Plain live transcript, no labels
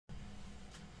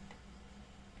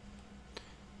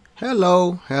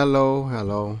Hello, hello,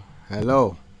 hello,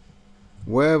 hello.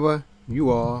 Wherever you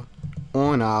are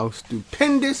on our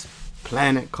stupendous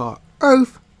planet called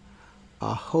Earth,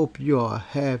 I hope you are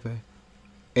having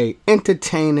a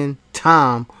entertaining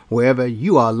time wherever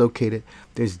you are located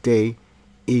this day,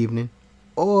 evening,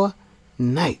 or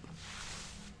night.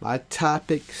 My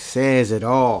topic says it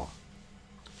all.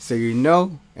 So you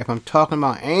know, if I'm talking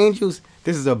about angels,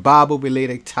 this is a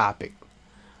Bible-related topic.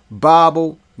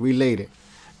 Bible-related.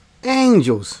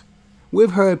 Angels.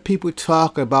 We've heard people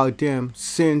talk about them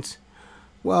since,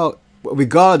 well,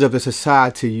 regardless of the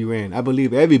society you're in. I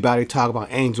believe everybody talk about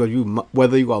angels,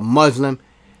 whether you are Muslim,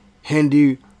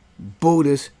 Hindu,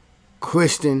 Buddhist,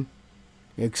 Christian,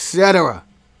 etc.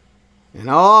 And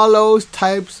all those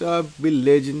types of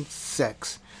religion,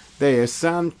 sects. There is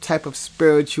some type of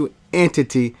spiritual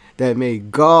entity that may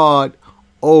guard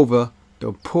over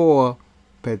the poor,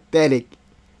 pathetic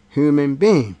human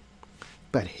being.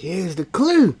 But here's the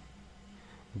clue.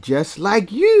 Just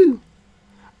like you,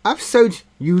 I've searched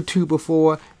YouTube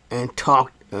before and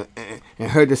talked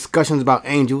and heard discussions about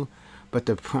angels, but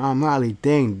the primary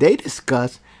thing they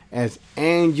discuss as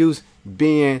angels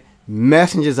being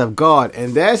messengers of God,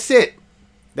 and that's it.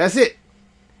 That's it.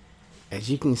 As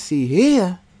you can see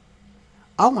here,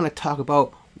 I want to talk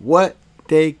about what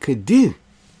they could do.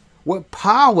 What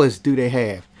powers do they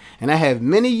have? And I have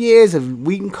many years of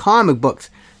reading comic books,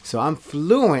 so I'm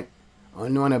fluent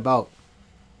on knowing about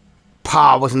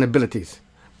powers and abilities.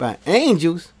 But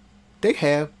angels, they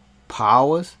have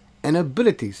powers and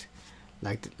abilities.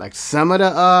 Like some of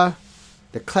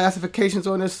the classifications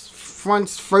on this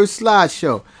first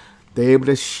slideshow. They're able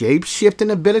to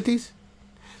shape-shifting abilities.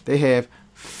 They have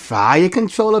fire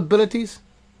control abilities.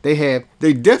 They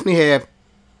definitely have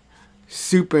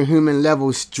superhuman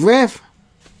level strength.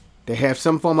 They have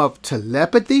some form of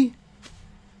telepathy.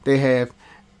 They have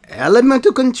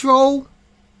elemental control.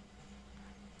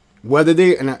 Whether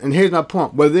they, and here's my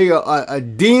point, whether they are a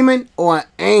demon or an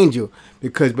angel.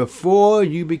 Because before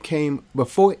it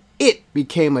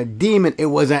became a demon, it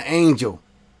was an angel.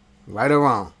 Right or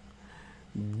wrong.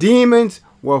 Demons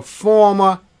were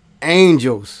former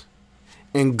angels.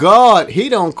 And God, he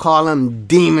don't call them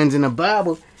demons in the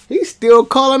Bible. He still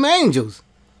call them angels.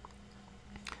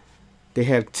 They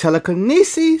have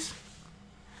telekinesis.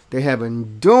 They have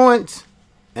endurance.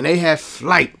 And they have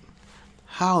flight.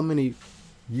 How many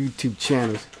YouTube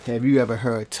channels have you ever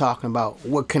heard talking about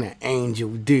what can an angel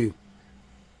do?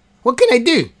 What can they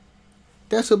do?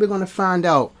 That's what we're going to find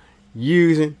out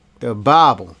using the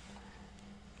Bible.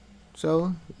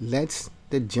 So let's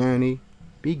the journey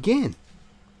begin.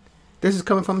 This is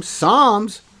coming from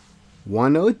Psalms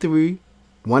 103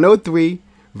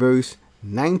 verse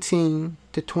 19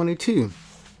 to 22.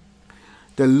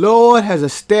 The Lord has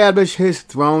established his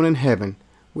throne in heaven,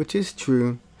 which is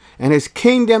true, and his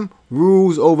kingdom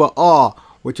rules over all,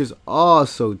 which is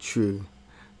also true.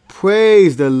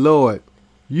 Praise the Lord,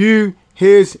 you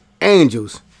his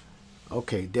angels.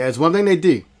 Okay, there's one thing they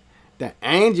do. The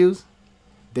angels,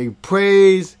 they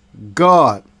praise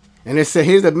God. And it said,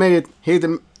 here's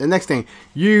the next thing.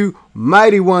 You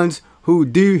mighty ones who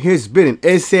do his bidding.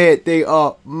 It said they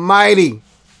are mighty.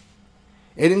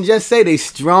 It didn't just say they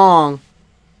strong.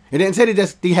 It didn't say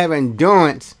they have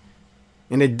endurance.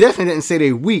 And it definitely didn't say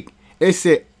they weak. It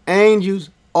said angels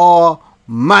are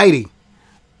mighty.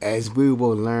 As we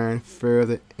will learn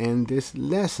further in this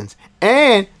lessons.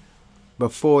 And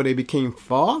before they became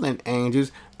fallen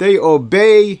angels, they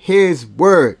obey his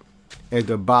word. As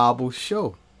the Bible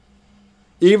shows.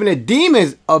 Even the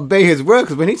demons obey his word.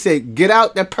 Because when he said, get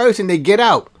out that person, they get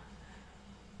out.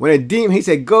 When a demon, he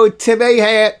said, go to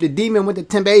Ahab. The demon went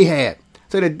to Ahab.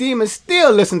 So the demons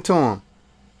still listen to him.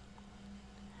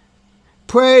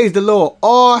 Praise the Lord,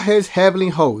 all his heavenly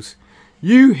hosts.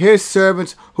 You his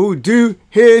servants who do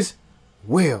his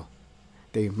will.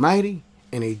 They mighty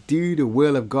and they do the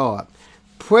will of God.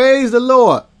 Praise the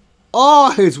Lord,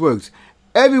 all his works.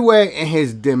 Everywhere in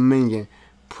his dominion.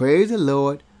 Praise the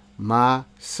Lord, my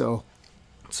soul.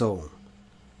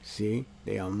 See,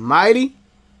 they are mighty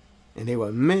and they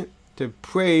were meant to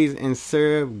praise and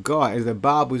serve God, as the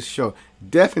Bible shows.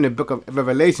 Definitely in the book of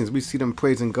Revelations, we see them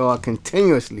praising God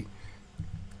continuously.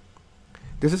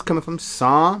 This is coming from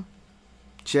Psalm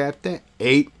chapter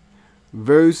 8,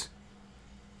 verse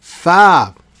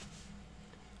 5.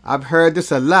 I've heard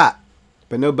this a lot,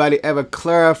 but nobody ever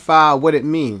clarified what it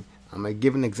means. I'm going to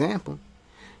give an example.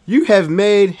 You have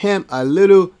made him a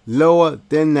little lower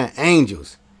than the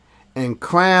angels and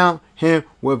crowned him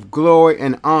with glory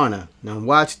and honor. Now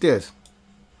watch this.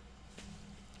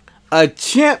 A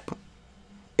chimp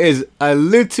is a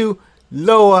little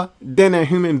lower than a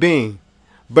human being.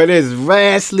 but it's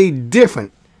vastly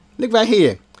different. Look right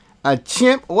here. A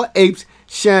chimp or apes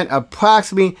share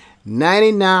approximately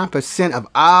 99% of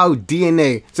our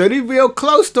DNA. So they're real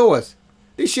close to us.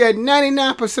 They share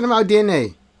 99% of our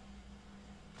DNA.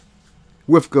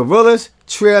 With gorillas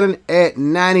trailing at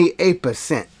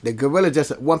 98%. The gorilla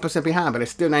just 1% behind, but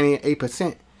it's still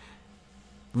 98%.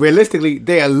 Realistically,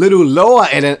 they're a little lower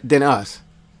than us.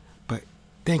 But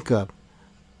think of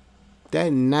that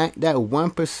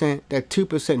 1%, that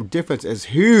 2% difference is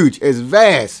huge, is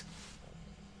vast.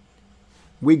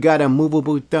 We got a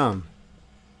movable thumb.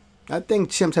 I think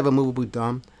chimps have a movable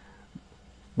thumb.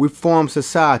 We form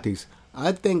societies.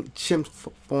 I think chimps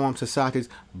form societies,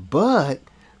 but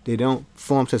they don't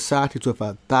form societies with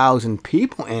 1,000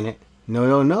 people in it.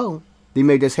 No. They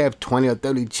may just have 20 or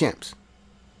 30 chimps.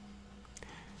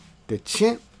 The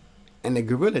chimp and the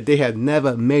gorilla, they have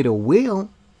never made a will.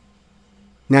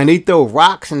 Now they throw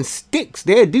rocks and sticks.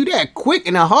 They'll do that quick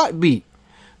in a heartbeat.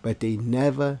 But they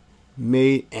never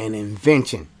made an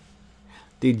invention.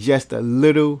 They're just a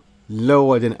little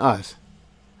lower than us.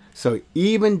 So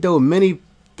even though many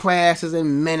pastors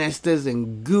and ministers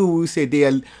and gurus say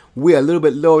we're a little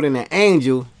bit lower than an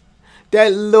angel,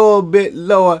 that little bit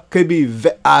lower could be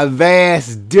a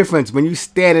vast difference when you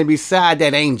standing beside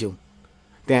that angel.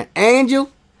 That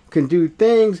angel can do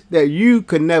things that you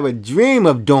could never dream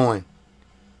of doing,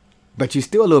 but you're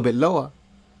still a little bit lower.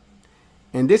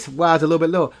 And this is why it's a little bit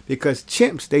lower, because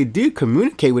chimps, they do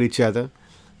communicate with each other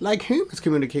like humans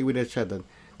communicate with each other.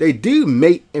 They do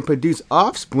mate and produce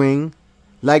offspring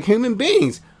like human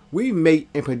beings. We mate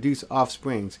and produce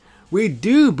offsprings. We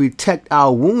do protect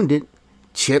our wounded.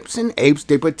 Chimps and apes,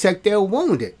 they protect their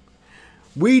wounded.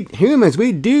 We humans,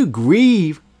 we do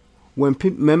grieve when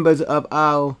members of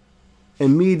our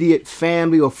immediate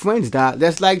family or friends die.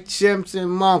 That's like chimps and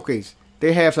monkeys.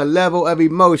 They have a level of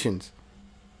emotions.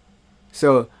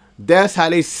 So that's how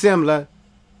they're similar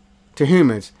to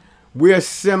humans. We're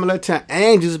similar to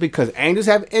angels because angels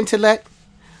have intellect.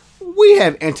 We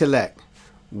have intellect.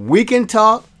 We can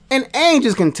talk and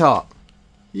angels can talk.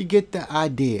 You get the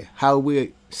idea how we're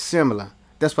similar.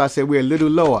 That's why I said we're a little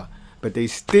lower. But they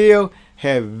still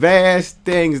have vast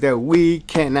things that we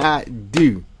cannot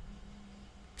do.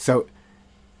 So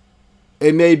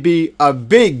it may be a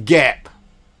big gap,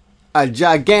 a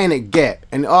gigantic gap.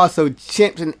 And also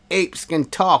chimps and apes can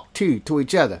talk too to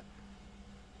each other,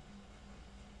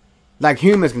 like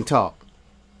humans can talk.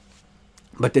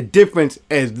 But the difference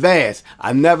is vast.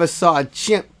 I never saw a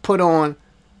chimp put on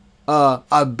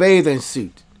a bathing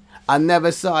suit. I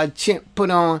never saw a chimp put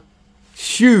on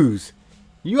shoes.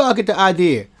 You all get the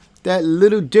idea. That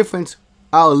little difference,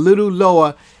 a little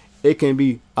lower, it can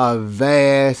be a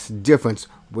vast difference,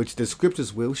 which the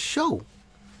scriptures will show.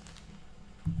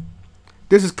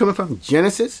 This is coming from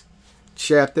Genesis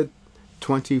chapter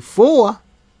 24.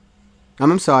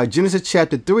 Genesis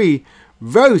chapter 3,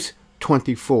 verse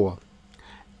 24.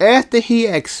 After he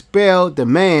expelled the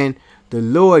man, the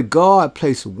Lord God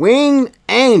placed winged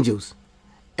angels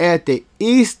at the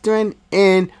eastern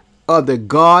end of the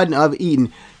Garden of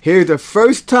Eden. Here's the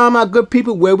first time, my good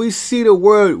people, where we see the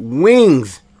word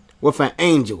wings with an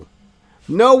angel.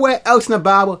 Nowhere else in the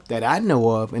Bible that I know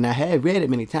of, and I have read it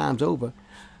many times over.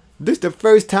 This is the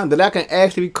first time that I can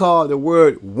actually call the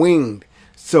word winged.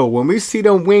 So when we see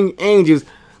them winged angels,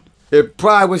 it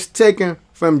probably was taken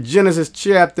from Genesis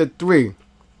chapter 3.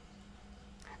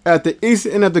 At the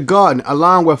eastern end of the garden,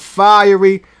 along with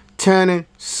fiery turning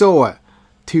sword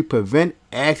to prevent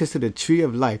access to the tree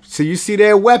of life. So you see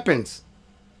their weapons.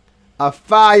 A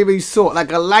fiery sword,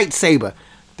 like a lightsaber.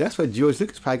 That's what George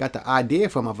Lucas probably got the idea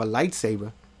from, of a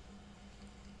lightsaber.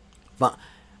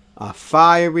 A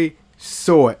fiery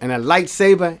sword. And a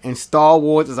lightsaber in Star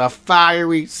Wars is a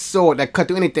fiery sword that cut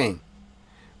through anything.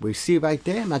 We see right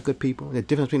there, my good people, the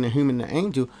difference between a human and an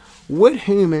angel. What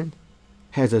human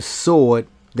has a sword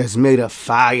that's made of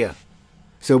fire?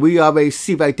 So we already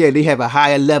see right there, they have a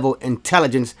higher level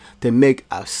intelligence to make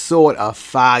a sword of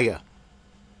fire.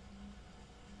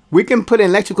 We can put an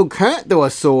electrical current through a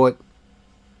sword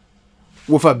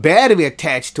with a battery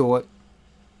attached to it,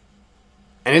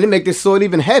 and it'll make the sword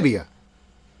even heavier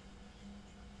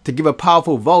to give a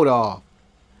powerful volt off.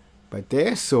 But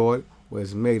their sword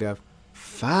was made of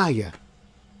fire,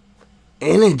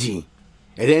 energy.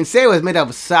 It didn't say it was made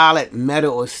of solid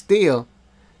metal or steel.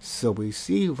 So we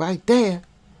see right there,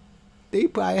 they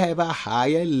probably have a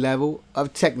higher level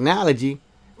of technology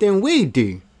than we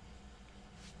do.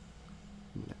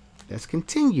 Let's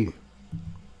continue.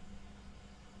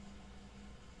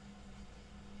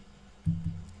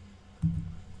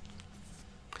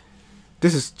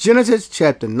 This is Genesis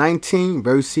chapter 19,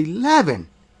 verse 11.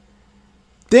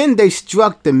 Then they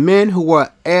struck the men who were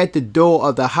at the door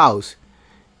of the house,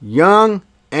 young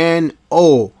and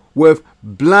old, with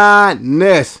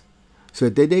blindness, so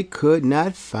that they could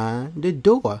not find the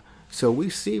door. So we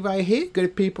see right here,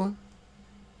 good people,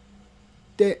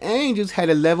 the angels had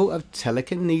a level of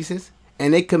telekinesis,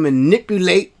 and they can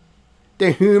manipulate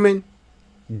the human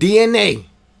DNA.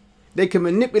 They can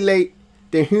manipulate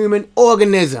the human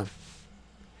organism.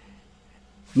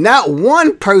 Not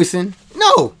one person,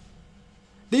 no.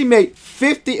 They made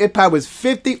 50, it probably was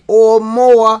 50 or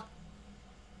more.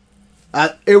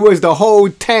 It was the whole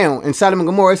town. In Sodom and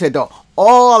Gomorrah, it said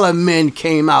all the men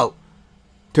came out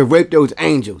to rape those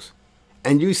angels.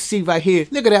 And you see right here,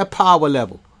 look at that power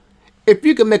level. If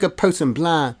you can make a person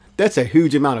blind, that's a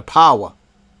huge amount of power.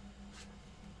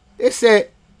 It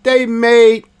said they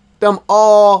made them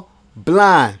all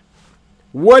blind.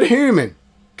 What human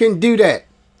can do that?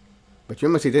 But you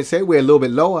must see, they said we're a little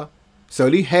bit lower. So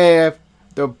they have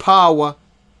the power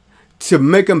to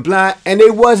make them blind. And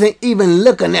they wasn't even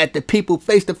looking at the people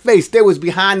face to face. They was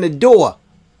behind the door.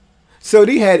 So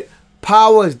they had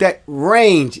powers that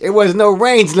range. It was no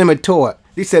range limit to it.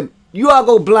 They said, you all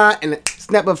go blind, and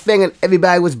snap a finger and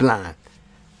everybody was blind.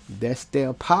 That's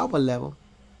their power level.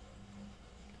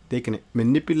 They can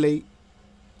manipulate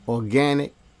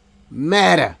organic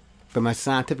matter from a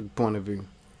scientific point of view.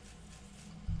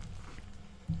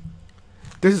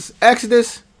 This is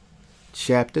Exodus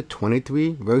chapter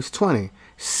 23, verse 20.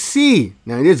 See,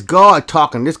 now this God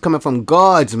talking, this coming from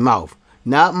God's mouth,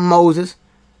 not Moses,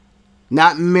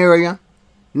 not Miriam,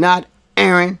 not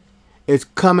Aaron. It's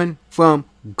coming from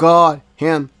God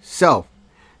himself.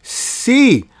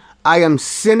 See, I am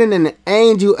sending an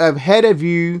angel ahead of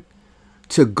you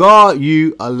to guard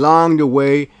you along the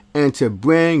way and to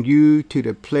bring you to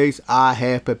the place I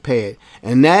have prepared.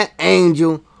 And that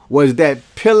angel was that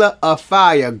pillar of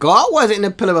fire. God wasn't in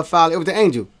the pillar of fire. It was the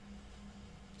angel.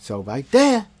 So right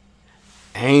there,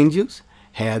 angels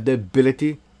have the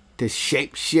ability to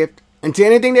shape shift into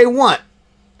anything they want,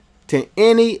 to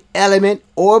any element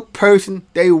or person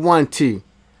they want to.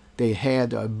 They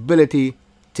have the ability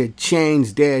to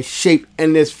change their shape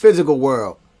in this physical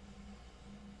world.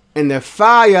 And the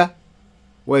fire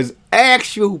was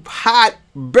actual hot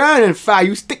burning fire.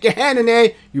 You stick your hand in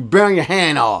there, you burn your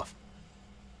hand off.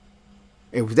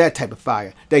 It was that type of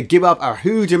fire. They give up a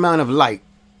huge amount of light.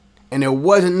 And there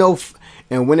wasn't no,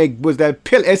 and when it was that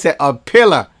pillar, it said a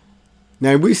pillar.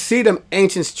 Now we see them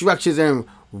ancient structures in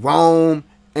Rome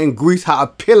and Greece, how a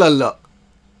pillar look.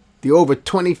 They're over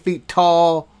 20 feet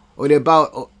tall, or they're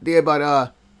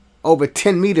about over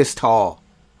 10 meters tall.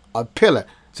 A pillar.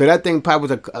 So that thing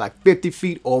probably was like 50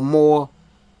 feet or more,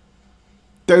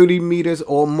 30 meters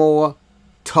or more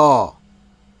tall.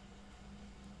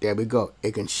 There we go.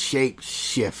 It can shape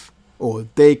shift, or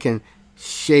they can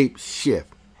shape shift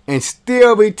and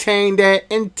still retain their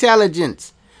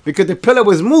intelligence, because the pillar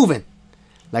was moving.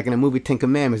 Like in the movie 10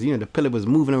 Commandments, you know, the pillar was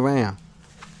moving around.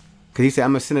 Because he said,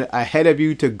 I'm going to send it ahead of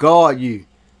you to guard you.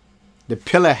 The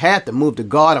pillar had to move to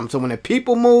guard them. So when the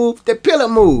people move, the pillar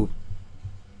moved.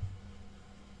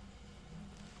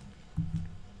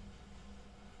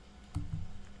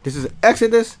 This is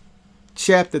Exodus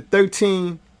chapter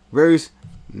 13, verse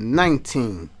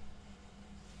 19.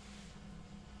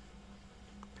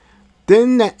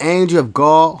 Then the angel of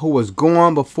God, who was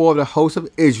going before the host of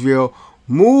Israel,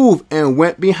 moved and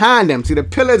went behind them. See, the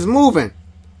pillar is moving.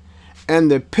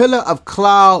 And the pillar of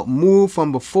cloud moved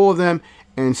from before them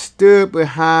and stood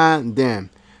behind them,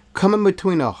 coming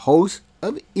between the host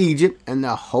of Egypt and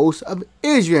the host of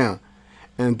Israel.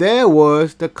 And there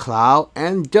was the cloud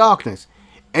and darkness,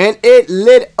 and it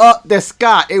lit up the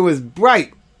sky. It was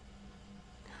bright,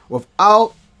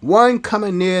 without one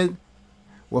coming near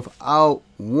the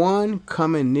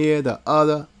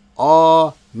other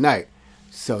all night.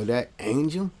 So that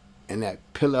angel and that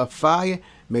pillar of fire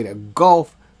made a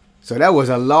gulf. So that was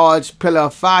a large pillar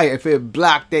of fire. If it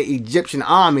blocked the Egyptian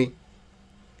army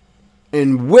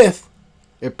in width,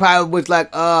 it probably was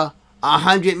like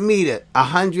 100 meters,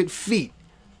 100 feet,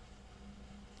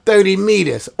 30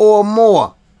 meters or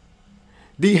more.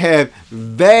 They have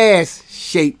vast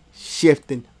shape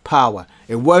shifting power.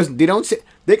 It wasn't.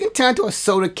 They can turn to a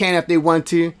soda can if they want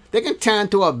to. They can turn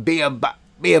to a beer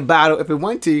bottle if they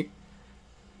want to.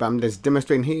 But I'm just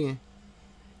demonstrating here.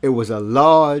 It was a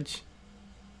large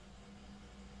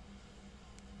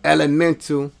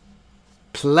elemental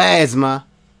plasma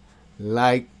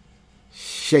like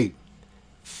shape,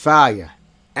 fire,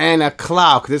 and a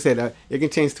cloud. Because it said it can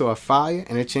change to a fire,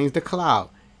 and it changed the cloud.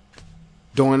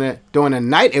 During the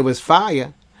night it was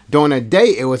fire. During the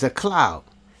day it was a cloud.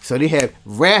 So they have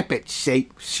rapid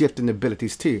shape shifting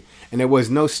abilities too. And there was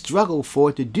no struggle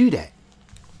for it to do that.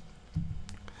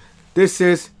 This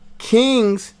is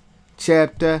Kings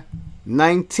chapter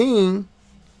 19,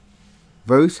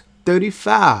 verse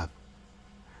 35.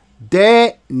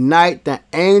 That night the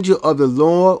angel of the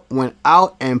Lord went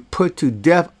out and put to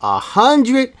death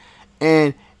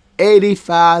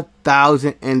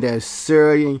 185,000 in the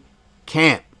Syrian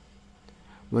camp.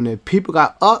 When the people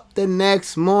got up the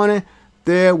next morning,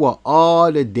 there were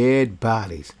all the dead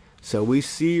bodies. So we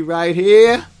see right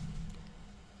here,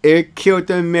 it killed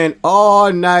the men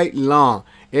all night long.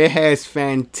 It has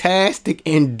fantastic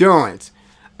endurance.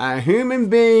 A human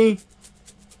being,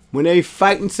 when they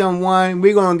fighting someone,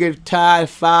 we're going to get tired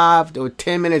 5 or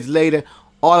 10 minutes later.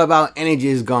 All of our energy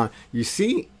is gone. You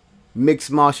see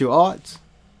mixed martial arts.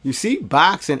 You see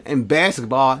boxing and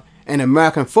basketball and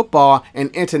American football and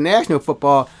international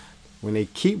football. When they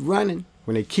keep running,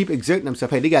 when they keep exerting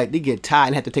themselves, hey, they get tired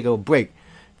and have to take a break.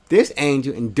 This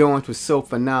angel endurance was so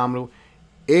phenomenal.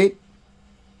 It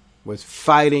was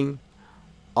fighting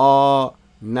all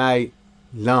night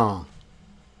long.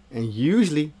 And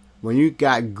usually, when you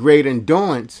got great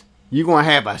endurance, you're going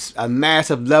to have a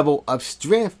massive level of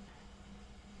strength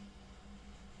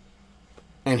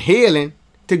and healing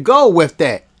to go with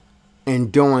that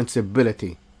endurance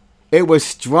ability. It was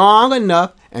strong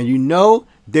enough, and you know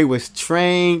they was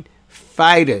trained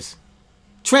fighters.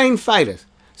 Trained fighters.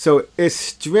 So its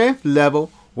strength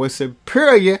level was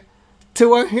superior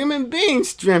to a human being's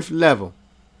strength level.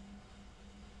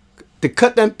 To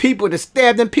cut them people, to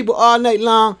stab them people all night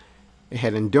long, it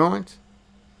had endurance,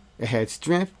 it had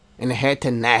strength, and it had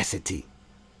tenacity.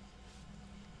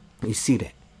 You see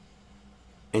that?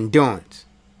 Endurance,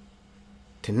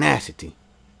 tenacity,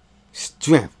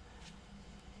 strength.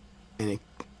 And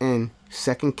in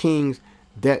 2 Kings,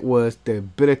 that was the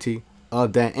ability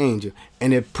of that angel.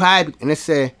 And it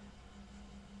said,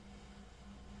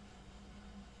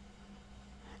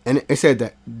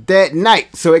 that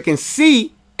night, so it can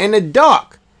see in the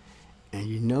dark. And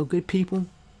you know, good people,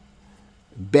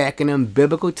 back in them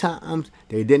biblical times,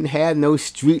 they didn't have no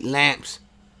street lamps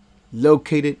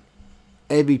located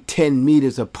every 10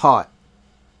 meters apart.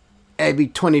 Every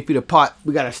 20 feet apart,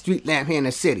 we got a street lamp here in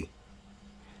the city.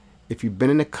 If you've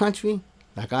been in the country,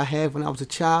 like I have when I was a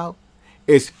child,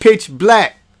 it's pitch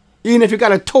black. Even if you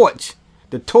got a torch,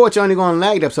 the torch only going to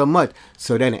light up so much.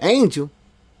 So that an angel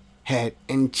had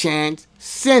enchanted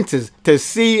senses to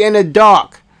see in the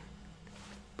dark.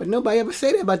 But nobody ever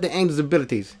said that about the angel's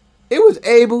abilities. It was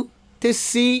able to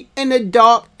see in the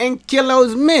dark and kill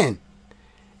those men.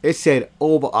 It said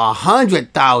over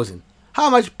 100,000. How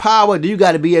much power do you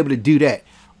got to be able to do that?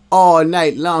 All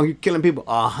night long, you're killing people,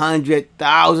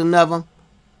 100,000 of them.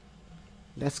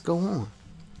 Let's go on.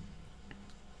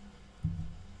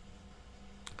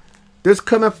 This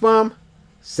coming from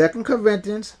 2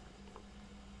 Corinthians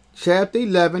chapter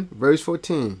 11, verse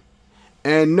 14.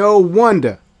 And no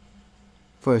wonder,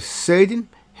 for Satan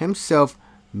himself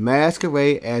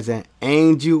masquerade as an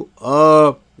angel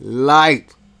of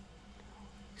light.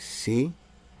 See,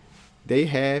 they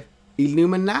have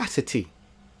illuminosity.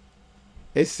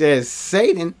 It says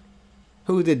Satan,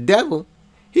 who's the devil,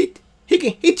 he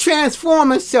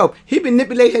transformed himself. He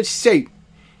manipulated his shape.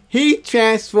 He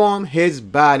transformed his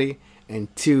body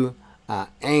into an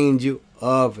angel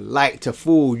of light to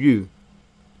fool you.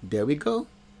 There we go.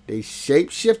 They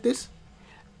shapeshifters.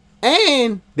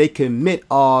 And they commit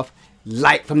off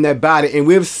light from their body. And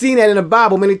we've seen that in the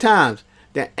Bible many times.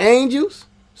 The angels,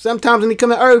 sometimes when they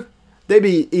come to earth, they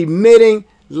be emitting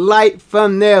light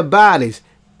from their bodies.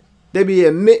 They be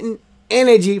emitting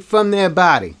energy from their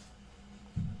body.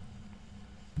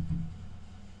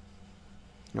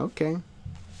 Okay,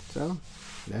 so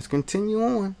let's continue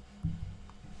on.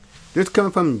 This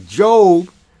coming from Job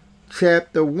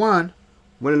chapter 1,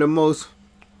 one of the most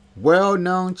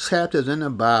well-known chapters in the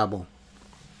Bible.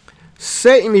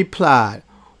 Satan replied,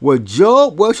 would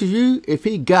Job worship you if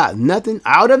he got nothing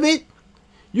out of it?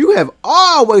 You have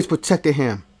always protected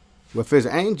him with his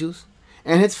angels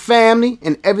and his family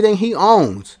and everything he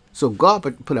owns. So God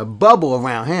put a bubble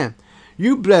around him.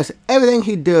 You bless everything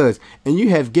he does, and you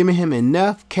have given him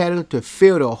enough cattle to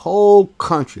fill the whole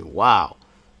country. Wow.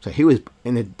 So he was,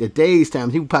 in the day's time,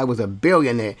 he probably was a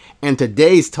billionaire. In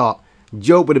today's talk,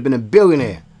 Job would have been a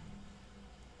billionaire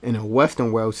in a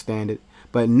Western world standard.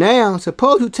 But now,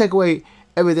 suppose you take away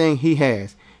everything he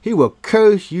has. He will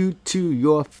curse you to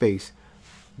your face.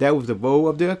 That was the role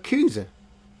of the accuser.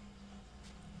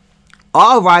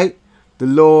 All right, the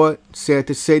Lord said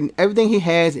to Satan, everything he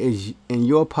has is in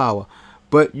your power,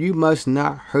 but you must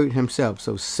not hurt himself.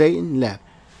 So Satan left.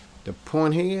 The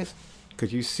point here is,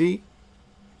 because you see,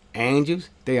 Angels,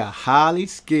 they are highly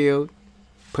skilled,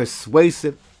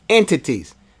 persuasive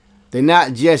entities. They're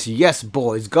not just yes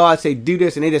boys. God say do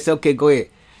this and they just say, okay, go ahead.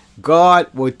 God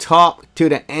will talk to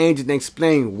the angels and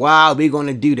explain why we're going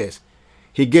to do this.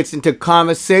 He gets into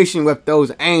conversation with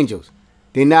those angels.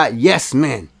 They're not yes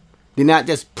men. They're not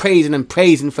just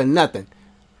praising for nothing.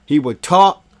 He will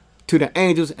talk to the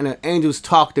angels and the angels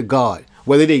talk to God.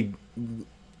 Whether they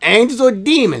angels or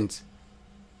demons.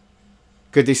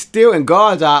 Because they still in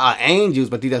God's eye are angels,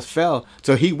 but they just fell.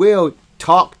 So he will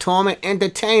talk to them and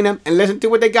entertain them and listen to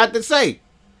what they got to say.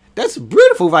 That's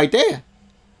beautiful right there.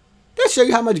 That show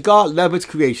you how much God loves his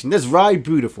creation. That's right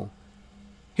beautiful.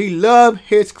 He loved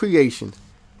his creation.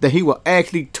 That he will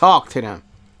actually talk to them.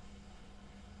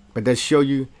 But that show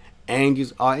you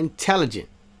angels are intelligent.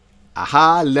 A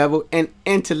high level in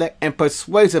intellect and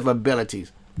persuasive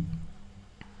abilities.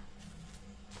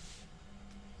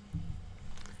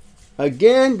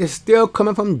 Again, this is still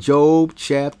coming from Job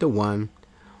chapter 1.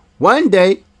 One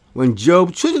day, when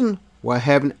Job's children were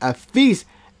having a feast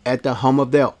at the home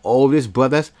of their oldest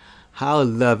brothers, how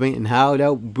loving and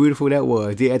how beautiful that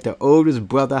was. They're at the oldest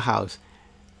brother's house.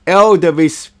 Elder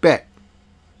respect,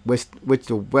 which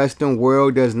the Western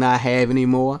world does not have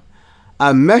anymore.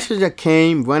 A messenger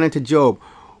came running to Job.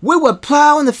 We were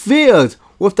plowing the fields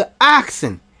with the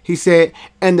oxen, he said,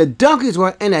 and the donkeys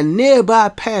were in a nearby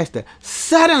pasture.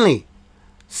 Suddenly,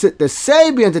 the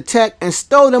Sabians attacked and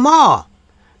stole them all.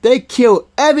 They killed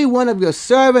every one of your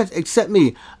servants except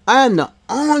me. I am the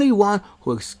only one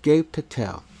who escaped to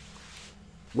tell.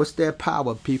 What's their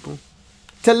power, people?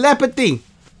 Telepathy.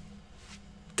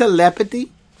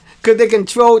 Telepathy. Because they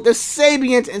controlled the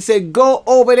Sabians and said, go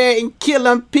over there and kill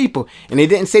them people. And they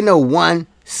didn't say no one.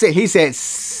 He said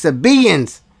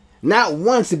Sabians. Not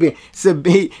one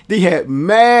Sabian. They had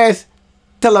mass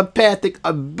telepathic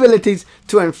abilities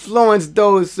to influence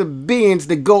those Sabians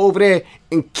to go over there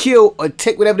and kill or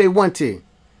take whatever they want to.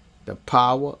 The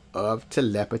power of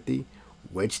telepathy,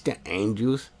 which the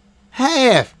angels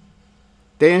have.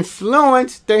 They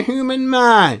influence the human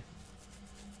mind.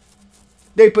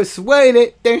 They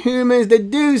persuaded the humans to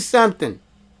do something.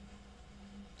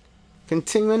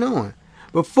 Continuing on.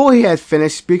 Before he had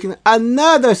finished speaking,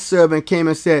 another servant came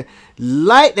and said,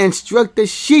 lightning struck the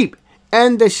sheep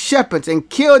and the shepherds and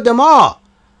killed them all.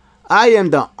 I am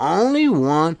the only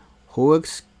one who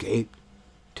escaped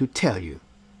to tell you.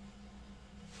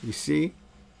 You see,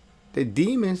 the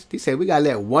demons, they said we gotta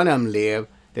let one of them live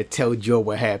to tell Job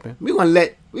what happened. We're gonna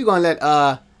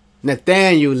let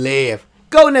Nathaniel live.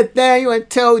 Go, Nathaniel, and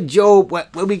tell Job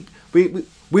what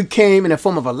we came in the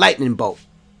form of a lightning bolt.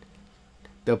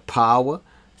 The power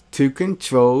to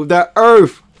control the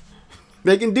earth.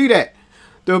 They can do that.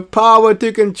 The power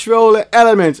to control the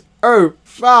elements. Earth,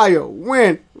 fire,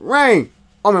 wind, rain,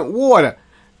 water.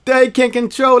 They can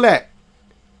control that.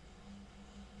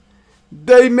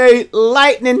 They made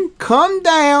lightning come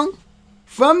down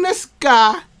from the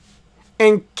sky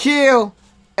and kill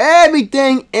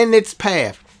everything in its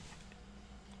path.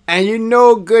 And you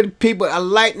know, good people, a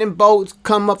lightning bolts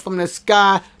come up from the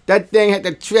sky. That thing had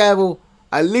to travel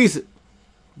at least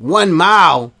 1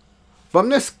 mile from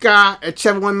the sky and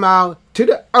travel 1 mile to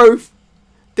the earth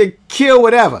to kill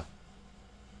whatever.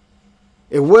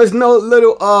 It was no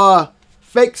little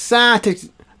fake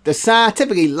scientific, the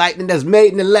scientific lightning that's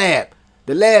made in the lab.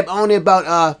 The lab only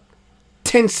about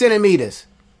 10 centimeters.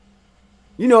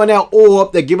 You know, in that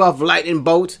orb that give off lightning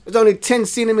bolts, it's only 10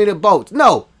 centimeter bolts.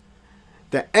 No.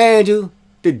 The angel,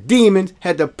 the demons,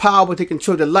 had the power to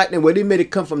control the lightning where they made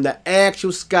it come from the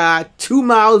actual sky 2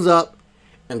 miles up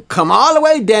and come all the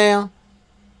way down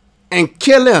and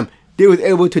kill them. They was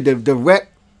able to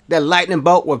direct that lightning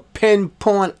bolt with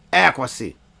pinpoint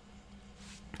accuracy.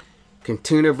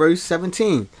 Continue to verse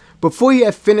 17. Before he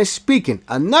had finished speaking,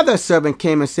 another servant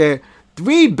came and said,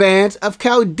 3 bands of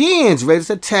Chaldeans ready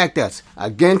to attack us.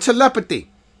 Again, telepathy.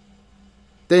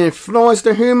 They influenced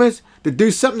the humans to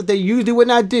do something that they usually would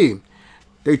not do.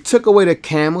 They took away the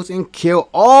camels and killed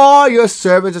all your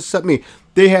servants except me.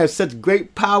 They had such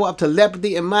great power of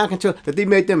telepathy and mind control that they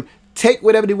made them take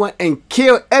whatever they want and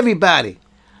kill everybody.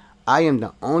 I am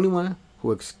the only one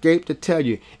who escaped to tell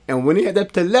you. And when they had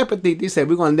that telepathy, they said,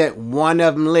 we're going to let one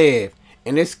of them live.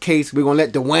 In this case, we're going to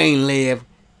let Dwayne live.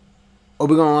 Or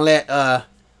we're going to let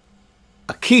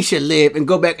Akeisha live and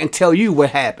go back and tell you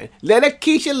what happened. Let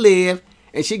Akeisha live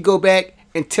and she go back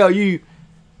and tell you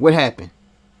what happened.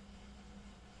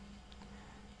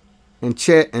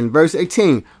 In verse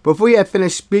 18, before he had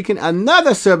finished speaking,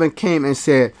 another servant came and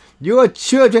said, your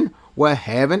children were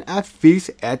having a feast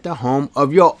at the home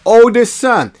of your oldest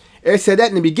son. It said that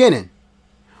in the beginning.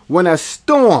 When a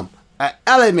storm, an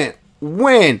element,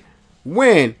 wind,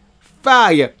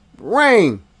 fire,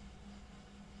 rain.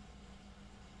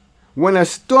 When a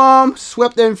storm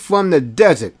swept in from the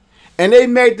desert, and they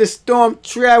made the storm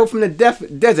travel from the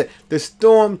desert, the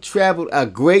storm traveled a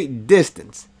great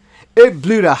distance. It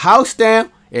blew the house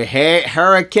down. It had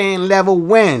hurricane-level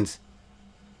winds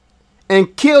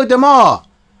and killed them all.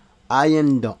 I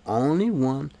am the only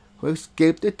one who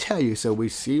escaped to tell you. So we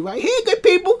see right here, good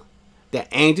people, that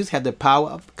angels have the power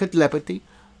of telepathy,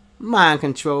 mind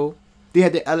control. They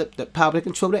have the power to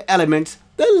control the elements,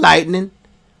 the lightning.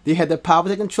 They have the power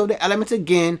to control the elements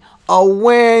again, a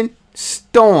wind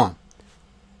storm.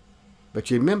 But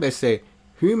you remember it said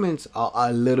humans are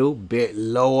a little bit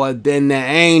lower than the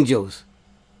angels.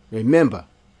 Remember,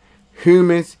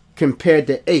 humans compared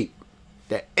to ape.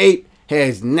 The ape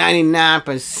has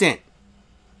 99%.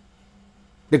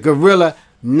 The gorilla,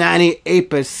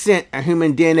 98% of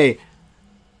human DNA.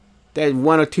 That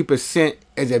 1 or 2%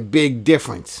 is a big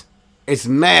difference. It's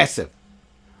massive.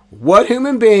 What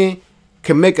human being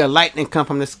can make a lightning come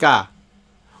from the sky?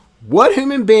 What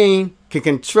human being can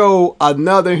control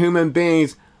another human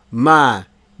being's mind?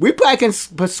 We probably can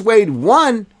persuade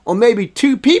 1 or maybe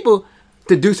 2 people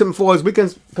to do something for us. We can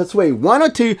persuade 1 or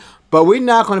 2, but we're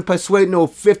not going to persuade no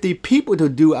 50 people to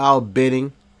do our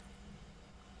bidding.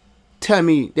 Tell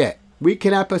me that. We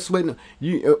cannot persuade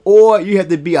you, or you have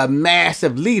to be a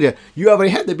massive leader. You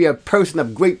already have to be a person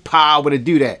of great power to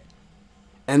do that.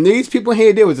 And these people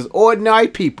here, they was just ordinary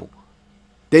people.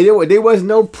 There was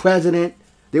no president.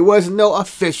 There was no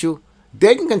official.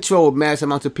 They can control mass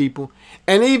amounts of people.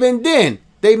 And even then,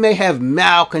 they may have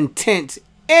malcontents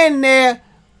in their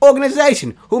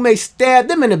organization who may stab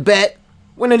them in the back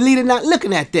when the leader not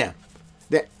looking at them.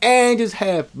 The angels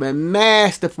have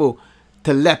masterful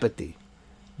telepathy.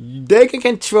 They can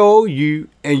control you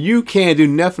and you can't do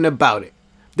nothing about it.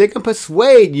 They can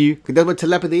persuade you, because that's what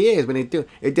telepathy is when they do.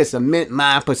 It's just a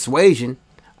mind persuasion,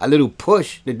 a little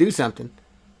push to do something.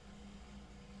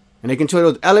 And they control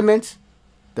those elements,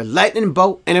 the lightning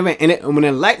bolt, and the rain. And when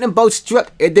the lightning bolt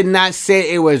struck, it did not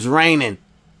say it was raining.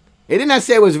 It did not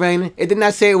say it was raining. It did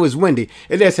not say it was windy.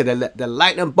 It just said the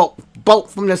lightning bolt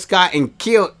from the sky and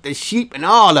killed the sheep and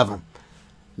all of them.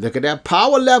 Look at that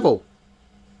power level.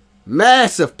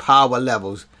 Massive power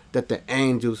levels that the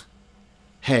angels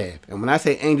have. And when I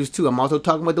say angels too, I'm also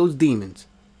talking about those demons.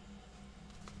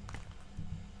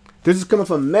 This is coming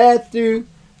from Matthew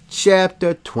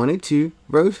chapter 22,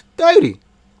 verse 30.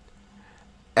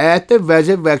 At the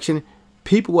resurrection,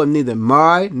 people will neither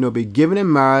marry nor be given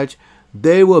in marriage.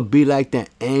 They will be like the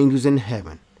angels in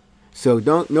heaven. So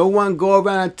no one go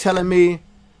around telling me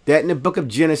that in the book of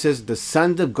Genesis, the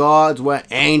sons of God were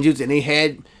angels and they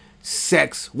had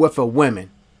sex with a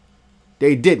woman.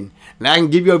 They didn't. And I can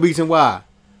give you a reason why.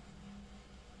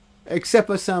 Except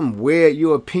for some weird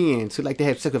Europeans who like to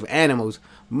have sex with animals.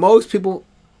 Most people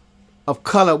of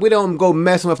color, we don't go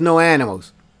messing with no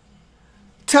animals.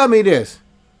 Tell me this.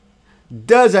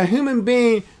 Does a human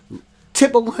being,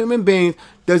 typical human beings,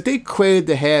 does they crave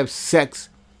to have sex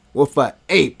with an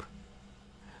ape?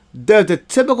 Does the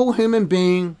typical human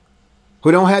being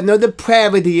who don't have no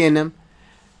depravity in them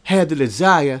have the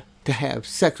desire to have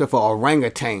sex with an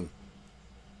orangutan?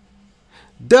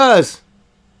 Does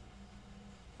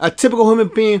a typical human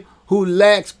being who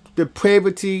lacks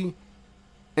depravity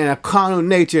and a carnal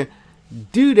nature,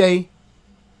 do they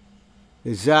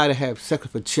desire to have sex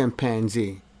with a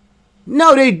chimpanzee?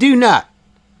 No, they do not.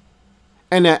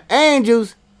 And the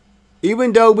angels,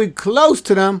 even though we're close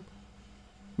to them,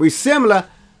 we're similar,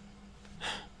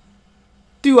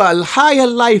 do a higher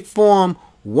life form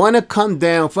want to come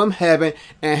down from heaven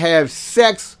and have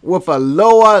sex with a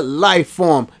lower life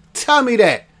form? Tell me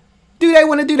that. Do they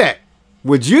want to do that?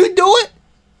 Would you do it?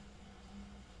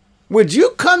 Would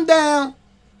you come down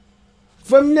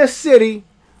from the city,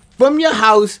 from your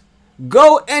house,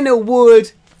 go in the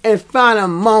woods and find a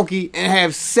monkey and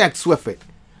have sex with it?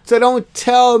 So don't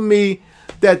tell me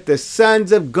that the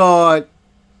sons of God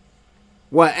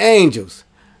were angels.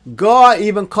 God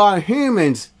even called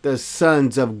humans the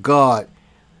sons of God.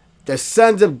 The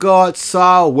sons of God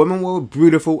saw women were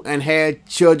beautiful and had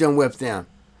children with them.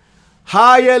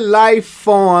 Higher life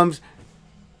forms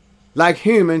like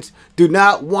humans do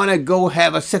not want to go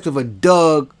have a sex with a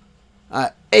dog,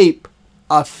 an ape,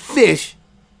 a fish,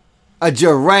 a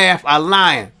giraffe, a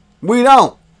lion. We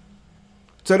don't.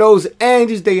 So those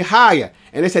angels, they higher.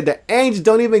 And they said the angels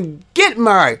don't even get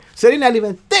married. So they're not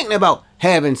even thinking about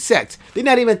having sex. They're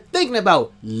not even thinking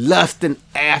about lusting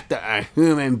after a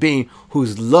human being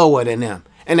who's lower than them.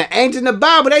 And the angels in the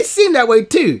Bible, they seem that way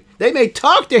too. They may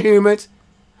talk to humans,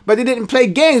 but they didn't play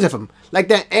games with them. Like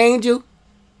that angel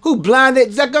who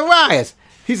blinded Zacharias.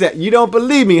 He said, "You don't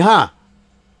believe me, huh?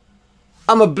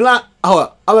 I'm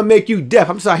gonna make you deaf.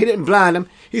 I'm sorry, he didn't blind him.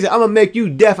 He said, I'm gonna make you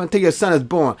deaf until your son is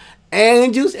born.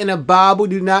 Angels in the Bible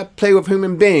do not play with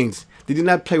human beings. They do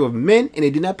not play with men, and they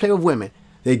do not play with women.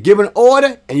 They give an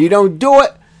order, and you don't do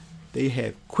it, they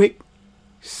have quick,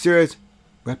 serious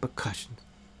repercussions.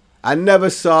 I never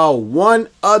saw one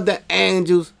of the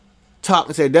angels talk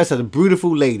and say, that's a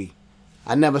beautiful lady.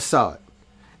 I never saw it.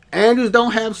 Angels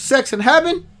don't have sex in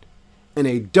heaven, and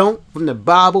they don't, from the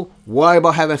Bible, worry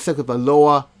about having sex with a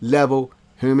lower level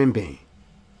human being.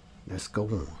 Let's go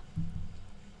on.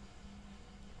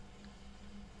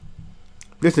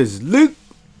 This is Luke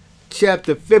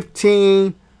chapter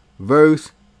 15,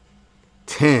 verse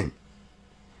 10.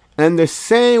 And the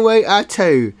same way I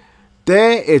tell you,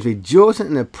 there is rejoicing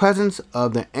in the presence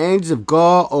of the angels of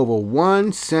God over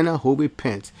one sinner who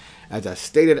repents. As I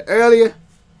stated earlier,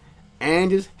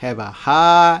 angels have a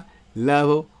high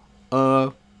level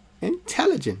of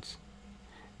intelligence.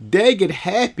 They get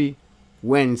happy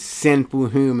when sinful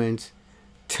humans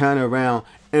turn around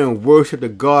and worship the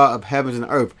God of heavens and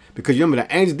earth. Because you remember,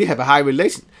 the angels, they have a high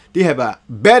relation. They have a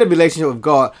better relationship with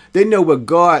God. They know what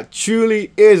God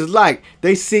truly is like.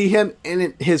 They see him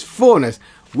in his fullness.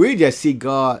 We just see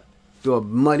God through a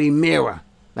muddy mirror.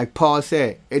 Like Paul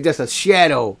said, it's just a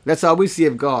shadow. That's all we see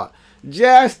of God.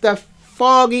 Just a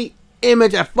foggy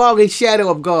image, a foggy shadow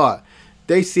of God.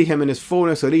 They see him in his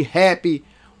fullness, so they're happy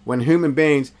when human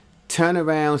beings turn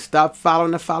around, stop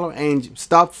following the fallen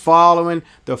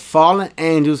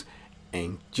angels,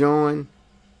 and join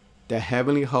the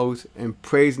heavenly host in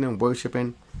praising and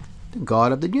worshiping the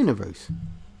God of the universe.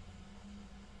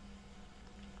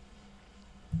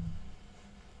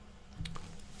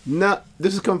 Now,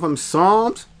 this is coming from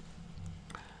Psalms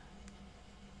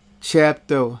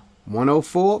chapter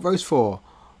 104, verse 4.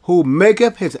 Who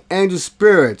maketh his angel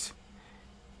spirits,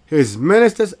 his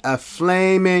ministers a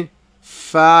flaming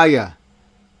fire.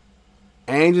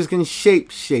 Angels can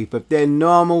shape if their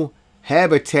normal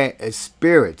habitat is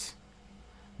spirits.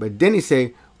 But then he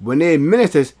say, when they're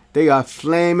ministers, they are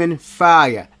flaming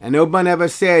fire. And nobody ever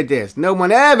said this. No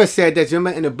one ever said this.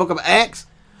 Remember in the book of Acts?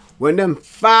 When them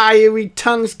fiery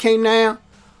tongues came down?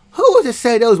 Who was it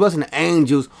say those wasn't the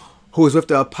angels who was with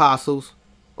the apostles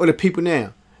or the people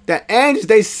now? The angels,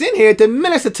 they sent here to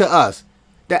minister to us.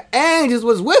 The angels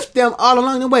was with them all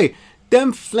along the way.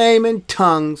 Them flaming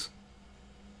tongues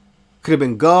could have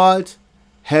been God's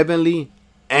heavenly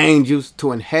angels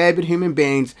to inhabit human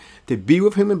beings, to be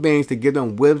with human beings, to give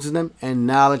them wisdom and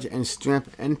knowledge and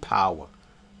strength and power.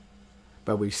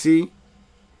 But we see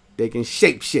they can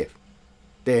shapeshift.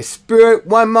 Their spirit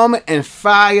one moment and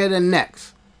fire the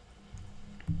next.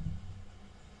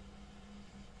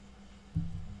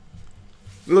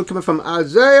 Look, coming from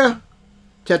Isaiah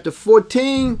chapter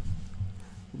 14,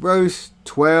 verse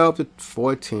 12 to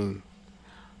 14.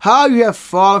 How you have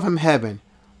fallen from heaven,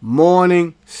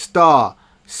 morning star,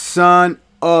 son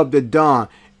of the dawn.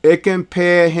 It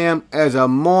compared him as a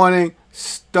morning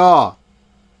star.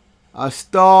 A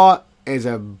star is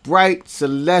a bright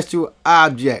celestial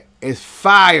object. It's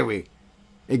fiery.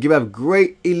 It gives up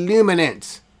great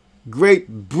illuminance,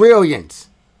 great brilliance.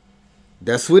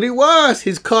 That's what he was.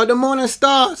 He's called the morning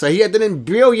star. So he had to be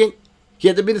brilliant. He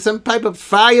had to be some type of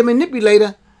fire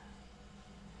manipulator.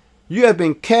 You have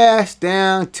been cast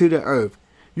down to the earth.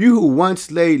 You who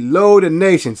once laid low the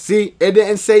nations. See, it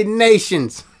didn't say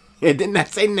nations. It did not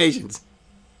say nations.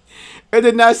 It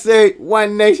did not say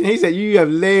one nation. He said, you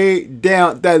have laid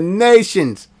down the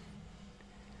nations.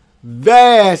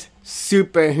 Vast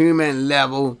superhuman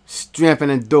level strength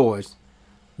and endurance.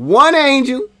 One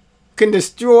angel can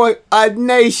destroy a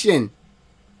nation.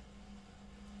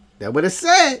 That's what it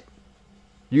said.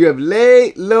 You have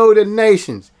laid low the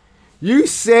nations. You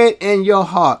said in your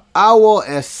heart, I will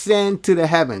ascend to the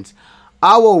heavens.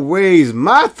 I will raise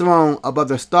my throne above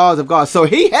the stars of God. So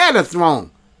he had a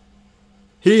throne.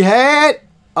 He had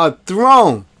a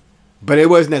throne. But it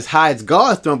wasn't as high as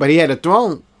God's throne. But he had a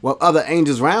throne with other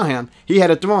angels around him. He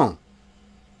had a throne.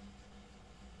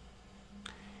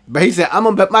 But he said, I'm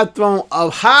going to make my throne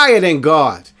up higher than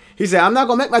God's. He said, I'm not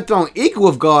going to make my throne equal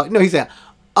with God. No, he said,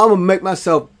 I'm going to make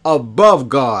myself above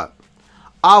God.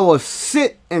 I will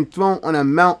sit enthroned on a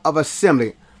mount of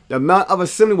assembly. The mount of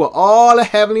assembly where all the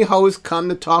heavenly hosts come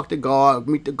to talk to God,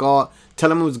 meet to God,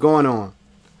 tell him what's going on.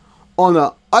 On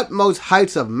the utmost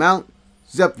heights of Mount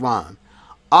Zebron,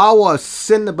 I will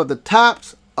ascend above the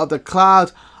tops of the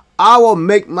clouds. I will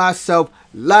make myself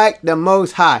like the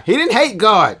Most High. He didn't hate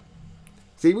God.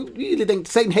 See, we usually think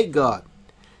Satan hate God.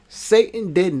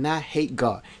 Satan did not hate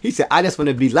God. He said, I just want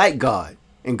to be like God.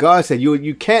 And God said,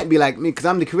 you can't be like me because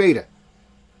I'm the creator.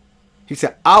 He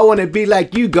said, I want to be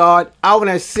like you, God. I want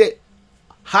to sit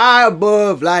high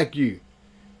above like you.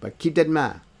 But keep that in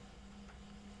mind.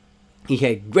 He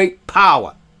had great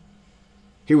power.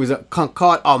 He was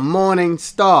called a morning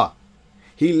star.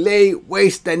 He laid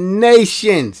waste the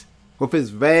nations with his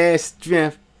vast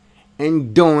strength,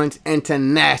 endurance, and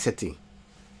tenacity.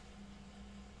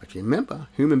 But remember,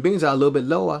 human beings are a little bit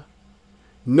lower.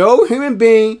 No human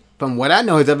being, from what I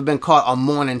know, has ever been called a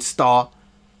morning star.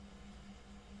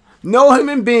 No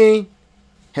human being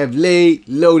have laid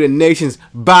low the nations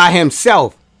by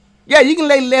himself. Yeah, you can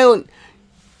lay low.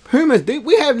 Humans,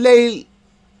 we have laid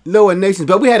lower nations,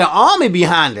 but we had an army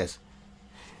behind us.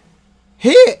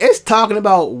 Here, it's talking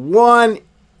about one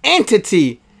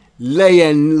entity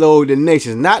laying low the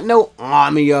nations. Not no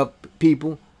army of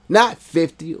people. Not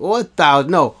 50 or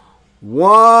 1,000. No.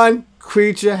 One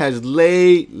creature has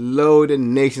laid low the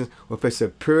nations with his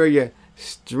superior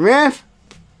strength,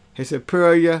 his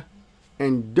superior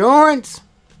endurance,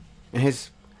 and his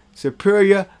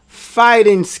superior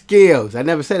fighting skills. I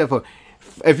never said that before.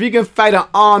 If you can fight an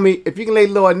army, if you can lay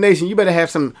low a nation, you better have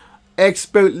some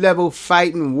expert level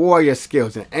fighting warrior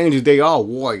skills. And angels, they are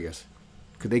warriors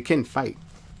because they can fight.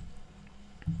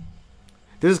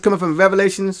 This is coming from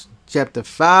Revelations chapter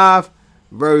 5,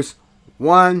 verse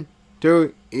 1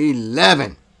 through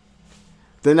 11.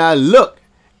 Then I looked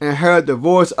and heard the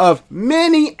voice of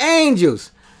many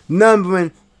angels,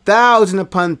 numbering thousands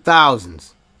upon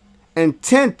thousands, and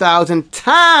 10,000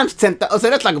 times 10,000. So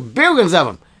that's like billions of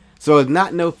them. So it's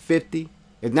not no 50.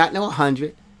 It's not no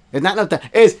 100. It's not no.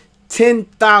 It's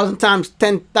 10,000 times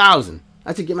 10,000.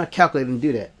 I should get my calculator and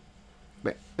do that.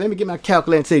 But let me get my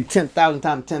calculator and say 10,000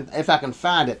 times 10. If I can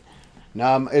find it.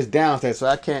 No, it's downstairs, so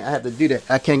I can't. I have to do that.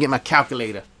 I can't get my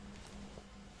calculator.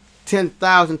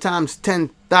 10,000 times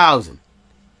 10,000.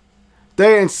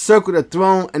 They encircle the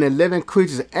throne and the living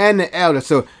creatures and the elders.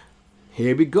 So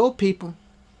here we go, people.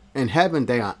 In heaven,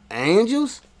 they are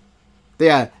angels. They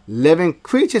are living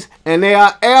creatures, and they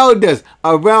are elders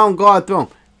around God's throne.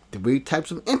 3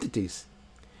 types of entities.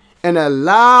 In a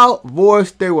loud voice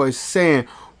they were saying,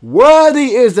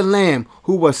 "Worthy is the Lamb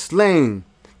who was slain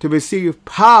to receive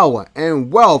power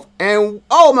and wealth and..."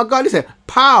 Oh my God, they said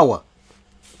power.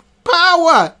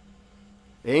 Power.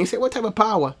 They ain't say what type of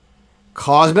power.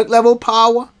 Cosmic level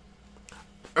power.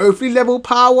 Earthly level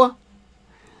power.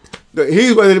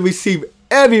 He's worthy to receive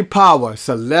every power,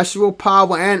 celestial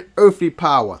power and earthly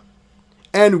power,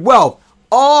 and wealth.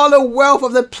 All the wealth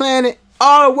of the planet,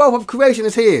 all the wealth of creation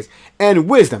is his. And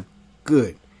wisdom.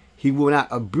 Good. He will not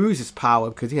abuse his power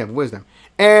because he has wisdom.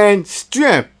 And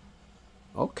strength.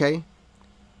 Okay.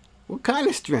 What kind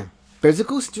of strength?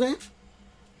 Physical strength?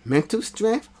 Mental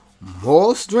strength?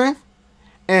 Moral strength?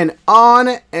 And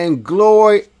honor and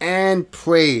glory and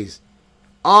praise.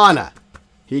 Honor.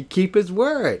 He keep his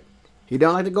word. He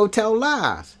don't like to go tell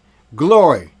lies.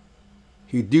 Glory.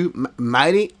 He do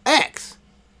mighty acts.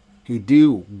 He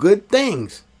do good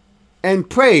things. And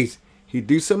praise. He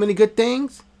do so many good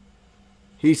things.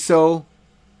 He's so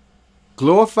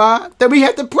glorified that we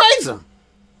have to praise him.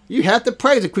 You have to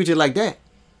praise a creature like that.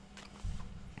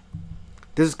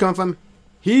 This is coming from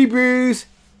Hebrews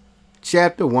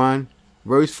chapter 1,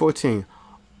 verse 14.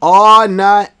 Are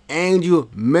not angel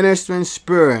ministering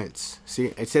spirits?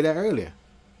 See, I said that earlier.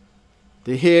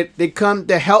 They come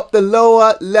to help the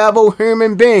lower level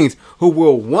human beings who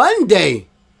will one day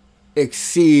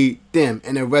exceed them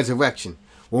in the resurrection.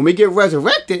 When we get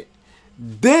resurrected,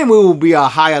 then we will be a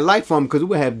higher life form because we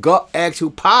will have God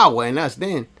actual power in us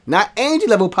then. Not angel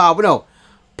level power, no.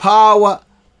 Power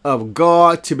of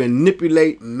God to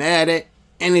manipulate matter,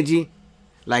 energy,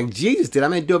 like Jesus did. I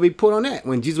mean, do a report on that.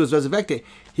 When Jesus was resurrected,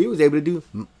 he was able to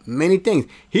do many things.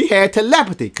 He had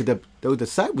telepathy because those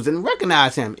disciples didn't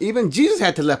recognize him. Even Jesus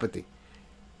had telepathy.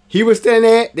 He was standing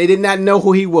there. They did not know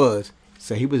who he was.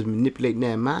 So he was manipulating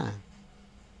their mind.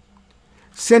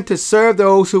 Sent to serve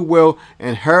those who will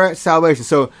inherit salvation.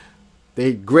 So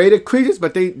they greater creatures,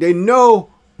 but they know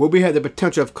what we have the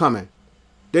potential of coming.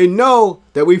 They know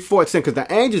that we fought sin because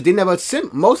the angels, they never sin.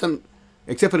 Most of them,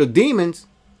 except for the demons.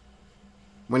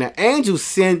 When the angels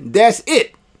sin, that's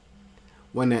it.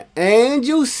 When the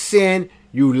angels sin,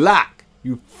 you lock,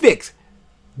 you fix,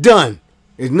 done.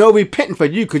 There's no repenting for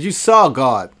you because you saw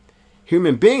God.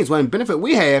 Human beings, one benefit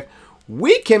we have,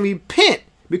 we can repent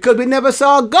because we never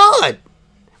saw God.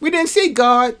 We didn't see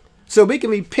God, so we can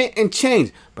repent and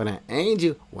change. But an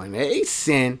angel, when they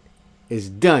sin, it's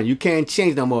done. You can't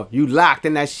change no more. You locked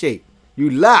in that shape. You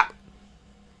locked.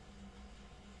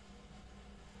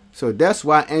 So that's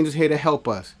why angels here to help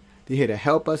us. They're here to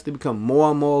help us to become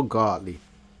more and more godly.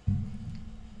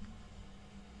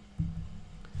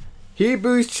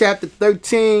 Hebrews chapter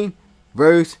 13,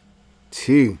 verse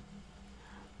 2.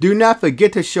 Do not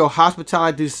forget to show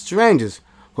hospitality to strangers,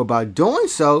 for by doing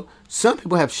so, some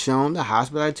people have shown the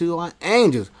hospitality to our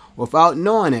angels without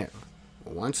knowing it.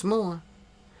 Once more,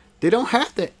 they don't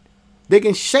have to. They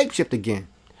can shapeshift again.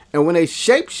 And when they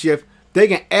shapeshift, they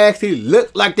can actually look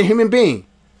like the human being.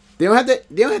 They don't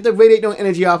have to radiate no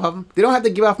energy off of them. They don't have to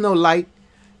give off no light.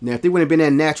 Now, if they wouldn't have been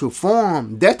in natural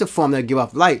form, that's the form that give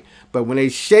off light. But when they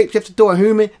shapeshift to a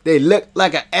human, they look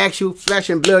like an actual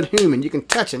flesh and blood human. You can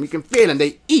touch them. You can feel them.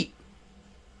 They eat.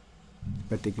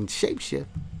 But they can shapeshift.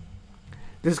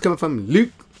 This is coming from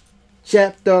Luke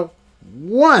chapter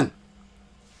 1.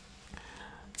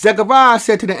 Zechariah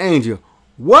said to the angel,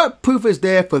 "What proof is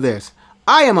there for this?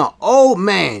 I am an old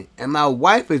man, and my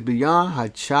wife is beyond her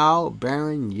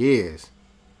childbearing years."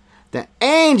 The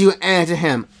angel answered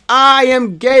him, "I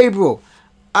am Gabriel.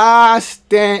 I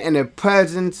stand in the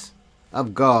presence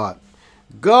of God.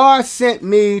 God sent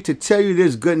me to tell you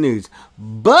this good news.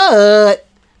 But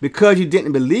because you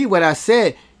didn't believe what I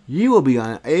said, you will be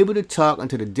unable to talk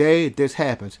until the day this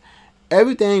happens.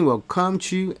 Everything will come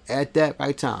true at that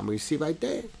right time." We see right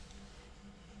there.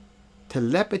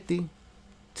 Telepathy,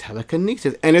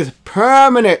 telekinesis, and it's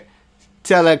permanent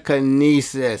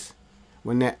telekinesis.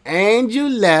 When the angel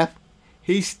left,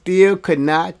 he still could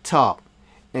not talk.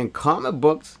 In comic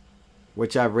books,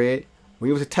 which I read, when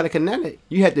you was a telekinetic,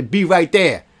 you had to be right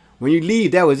there. When you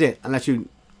leave, that was it. Unless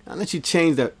you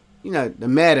change the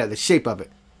matter, the shape of it.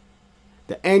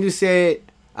 The angel said,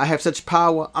 "I have such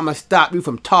power, I'm gonna stop you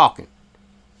from talking."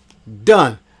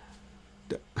 Done.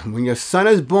 When your son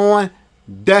is born,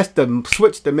 that's the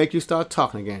switch to make you start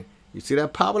talking again. You see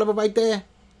that power level right there?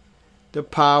 The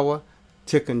power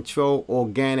to control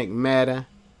organic matter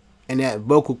and that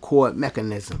vocal cord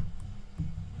mechanism.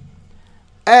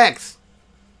 Acts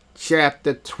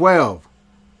chapter 12.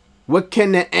 What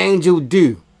can the angel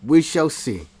do? We shall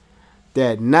see.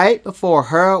 That night before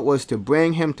Herod was to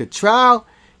bring him to trial,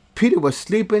 Peter was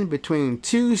sleeping between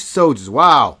two soldiers.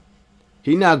 Wow.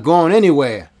 He not going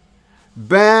anywhere.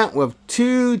 Bound with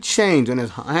 2 chains on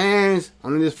his hands,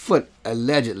 on his foot,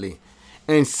 allegedly.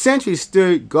 And sentries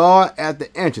stood guard at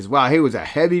the entrance. Wow, he was a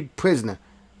heavy prisoner.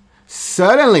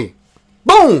 Suddenly,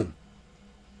 boom!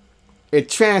 It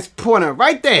transported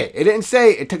right there. It didn't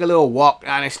say it took a little walk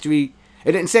down the street.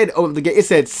 It didn't say to open the gate. It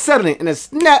said suddenly, in a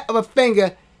snap of a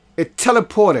finger, it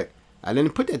teleported. I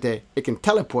didn't put that there. It can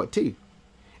teleport too.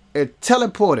 It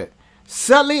teleported.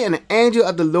 Suddenly an angel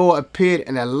of the Lord appeared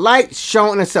and a light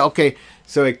shone in itself. Okay,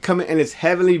 so it coming in its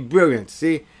heavenly brilliance.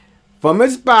 See, from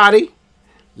its body,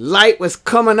 light was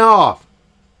coming off.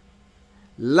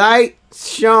 Light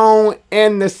shone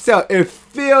in the cell. It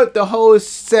filled the whole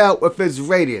cell with its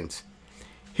radiance.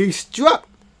 He struck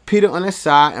Peter on the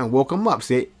side and woke him up.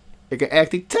 See, it could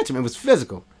actually touch him. It was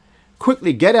physical.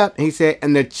 Quickly get up, he said,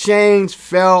 and the chains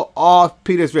fell off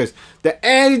Peter's wrist. The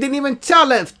angel didn't even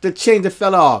tell us the chains that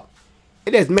fell off.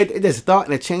 It just thought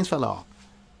and the chains fell off.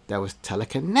 That was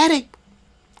telekinetic.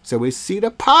 So we see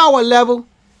the power level.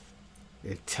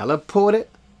 It teleported.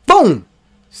 Boom!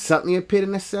 Something appeared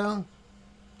in the cell.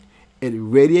 It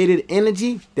radiated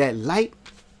energy, that light,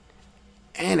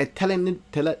 and the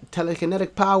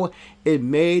telekinetic power. It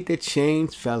made the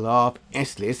chains fell off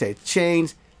instantly. It said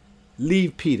chains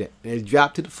leave Peter, and it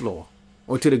dropped to the floor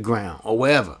or to the ground or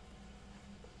wherever.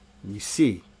 You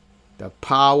see the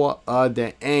power of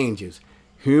the angels.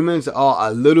 Humans are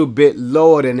a little bit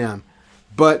lower than them,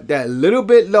 but that little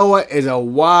bit lower is a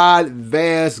wide,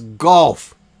 vast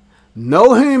gulf.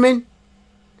 No human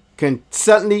can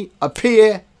suddenly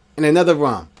appear in another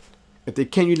realm. If they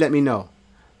can, you let me know.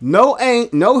 No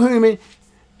human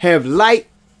have light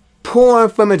pouring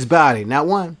from its body. Not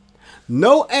one.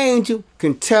 No angel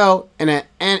can tell an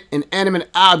inanimate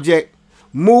object,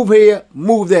 move here,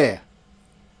 move there.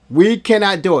 We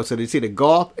cannot do it. So you see the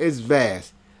gulf is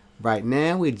vast. Right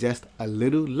now we're just a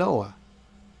little lower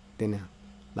than them.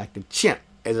 Like the chimp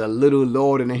is a little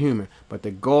lower than the human. But the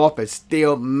gulf is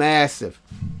still massive.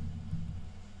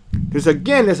 This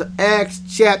is Acts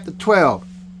chapter 12.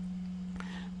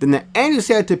 Then the angel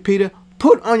said to Peter,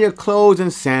 "Put on your clothes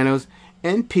and sandals."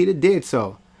 And Peter did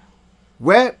so.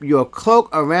 "Wrap your cloak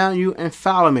around you and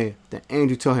follow me," the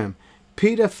angel told him.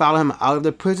 Peter followed him out of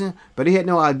the prison, but he had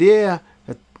no idea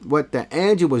that what the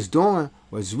angel was doing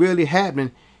was really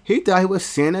happening. He thought he was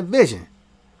seeing a vision.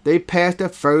 They passed the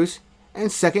first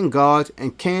and second guards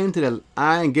and came to the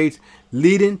iron gates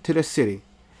leading to the city.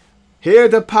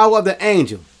 Here's the power of the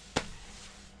angel.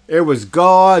 It was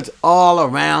guards all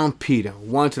around Peter.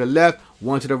 One to the left,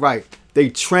 one to the right. They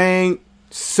trained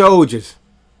soldiers.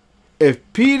 If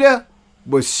Peter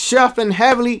was shuffling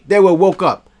heavily, they would woke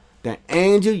up. The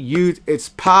angel used its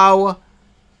power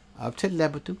of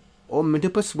telepathy or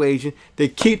mental persuasion to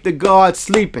keep the guards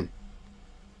sleeping.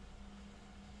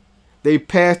 They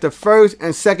passed the first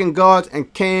and second guards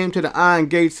and came to the iron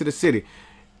gates to the city.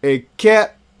 It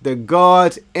kept the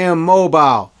guards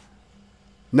immobile.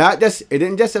 It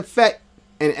didn't just affect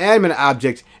inanimate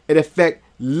objects. It affected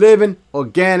living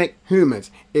organic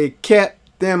humans. It kept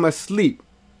them asleep.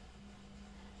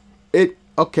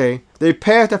 They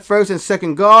passed the first and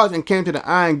second guards and came to the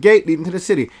iron gate leading to the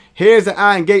city. Here's the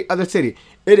iron gate of the city.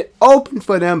 It opened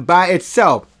for them by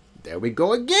itself. There we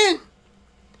go again.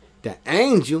 The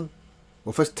angel,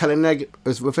 with his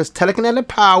telekinetic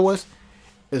powers,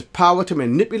 his power to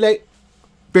manipulate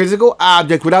physical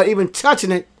objects without even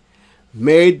touching it,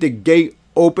 made the gate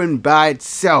open by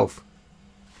itself.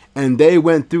 And they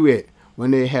went through it.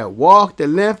 When they had walked the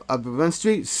length of one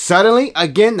street, suddenly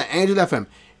again the angel left him.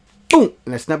 Boom!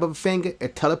 In a snap of a finger,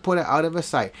 it teleported out of his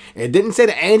sight. It didn't say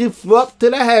the angel flew up to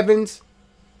the heavens.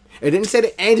 It didn't say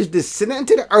the angel descended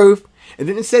into the earth. It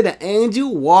didn't say the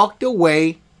angel walked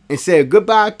away and said,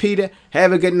 "Goodbye, Peter.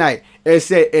 Have a good night." It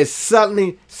said it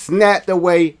suddenly snapped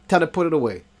away, teleported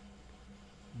away.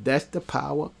 That's the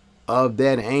power of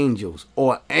that angels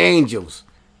or angels.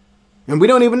 And we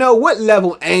don't even know what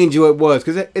level angel it was,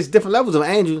 because it's different levels of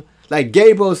angels. Like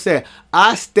Gabriel said,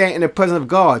 I stand in the presence of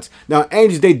gods. Now,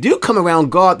 angels, they do come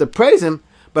around God to praise him,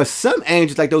 but some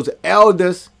angels, like those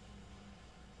elders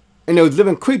and those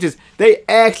living creatures, they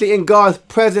actually in God's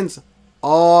presence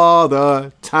all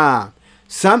the time.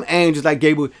 Some angels, like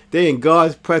Gabriel, they in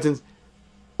God's presence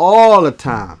all the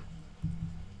time.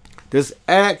 This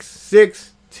Acts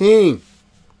 16.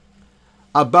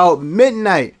 About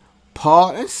midnight,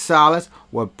 Paul and Silas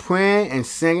were praying and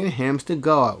singing hymns to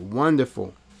God.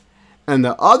 Wonderful. And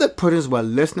the other prisoners were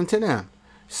listening to them.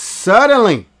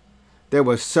 Suddenly, there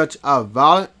was such a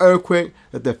violent earthquake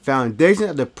that the foundation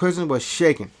of the prison was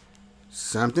shaken.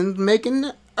 Something's making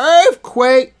the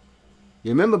earthquake.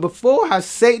 You remember before how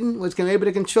Satan was able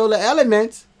to control the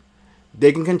elements.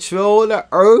 They can control the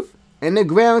earth and the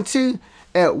ground too.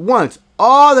 At once,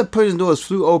 all the prison doors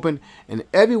flew open and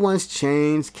everyone's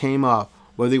chains came off.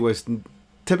 Whether they were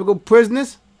typical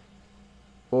prisoners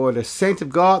or the saints of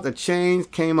God, the chains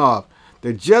came off.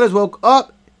 The jailers woke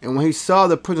up, and when he saw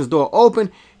the prison's door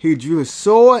open, he drew his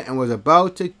sword and was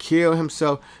about to kill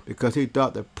himself because he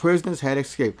thought the prisoners had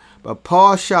escaped. But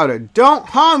Paul shouted, "Don't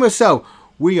harm yourself.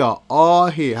 We are all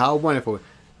here." How wonderful.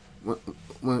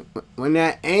 When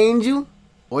that angel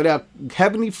or that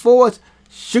heavenly force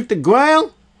shook the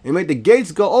ground and made the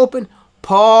gates go open,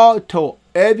 Paul told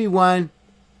everyone,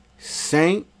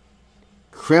 saint,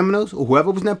 criminals, or whoever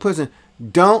was in that prison,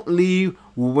 don't leave.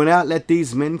 We will not let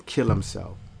these men kill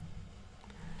themselves.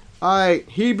 Alright,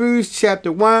 Hebrews chapter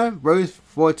 1, verse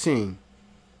 14.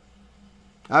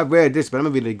 I read this, but I'm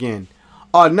going to read it again.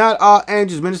 Are not all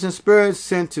angels, ministering spirits,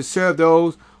 sent to serve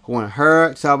those who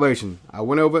inherit salvation? I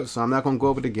went over it, so I'm not going to go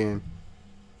over it again.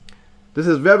 This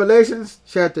is Revelations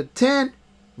chapter 10,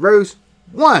 verse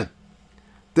 1.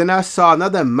 Then I saw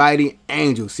another mighty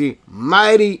angel. See,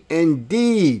 mighty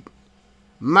indeed,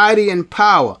 mighty in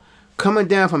power, coming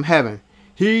down from heaven.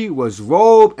 He was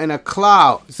robed in a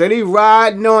cloud. Said he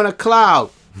riding on a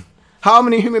cloud. How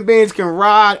many human beings can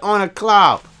ride on a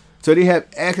cloud? So they have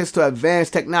access to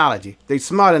advanced technology. They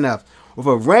smart enough. With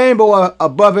a rainbow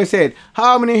above his head.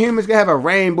 How many humans can have a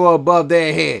rainbow above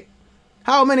their head?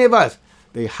 How many of us?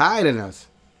 They hiding us.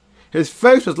 His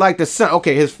face was like the sun.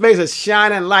 Okay, his face is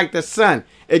shining like the sun.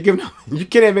 You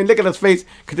can't even look at his face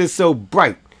because it's so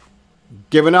bright.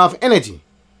 Giving off energy.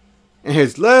 And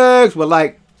his legs were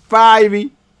like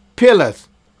fiery pillars.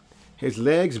 His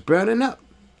legs burning up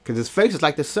because his face is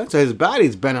like the sun, so his body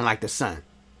is burning like the sun.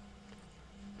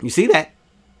 You see that?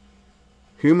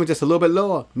 Humans just a little bit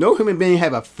lower. No human being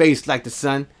have a face like the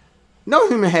sun. No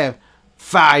human have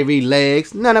fiery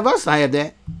legs. None of us have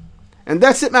that. And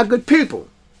that's it, my good people.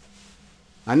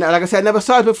 I know, like I said, I never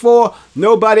saw it before.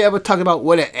 Nobody ever talked about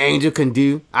what an angel can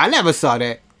do. I never saw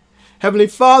that. Heavenly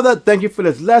Father, thank you for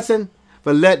this lesson,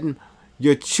 for letting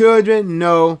your children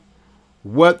know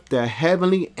what the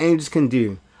heavenly angels can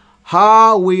do.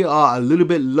 How we are a little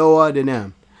bit lower than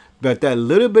them. But that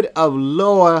little bit of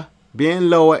lower, being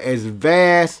lower, is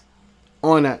vast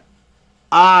on an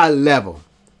eye level.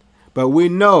 But we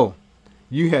know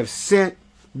you have sent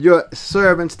your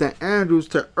servants, the angels,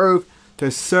 to earth to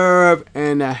serve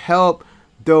and to help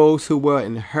those who will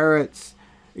inherit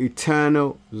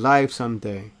eternal life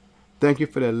someday. Thank you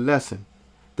for the lesson.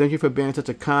 Thank you for being such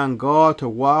a kind God to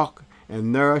walk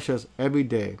and nourish us every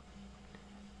day.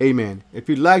 Amen. If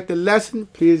you like the lesson,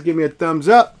 please give me a thumbs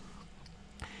up.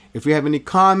 If you have any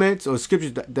comments or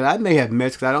scriptures that I may have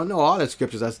missed, because I don't know all the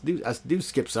scriptures, I do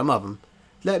skip some of them.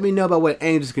 Let me know about what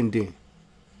angels can do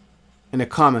in the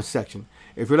comment section.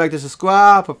 If you'd like to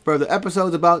subscribe for further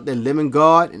episodes about the living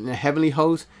God and the heavenly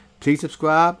host, please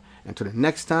subscribe. Until the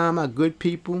next time, my good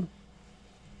people,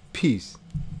 peace.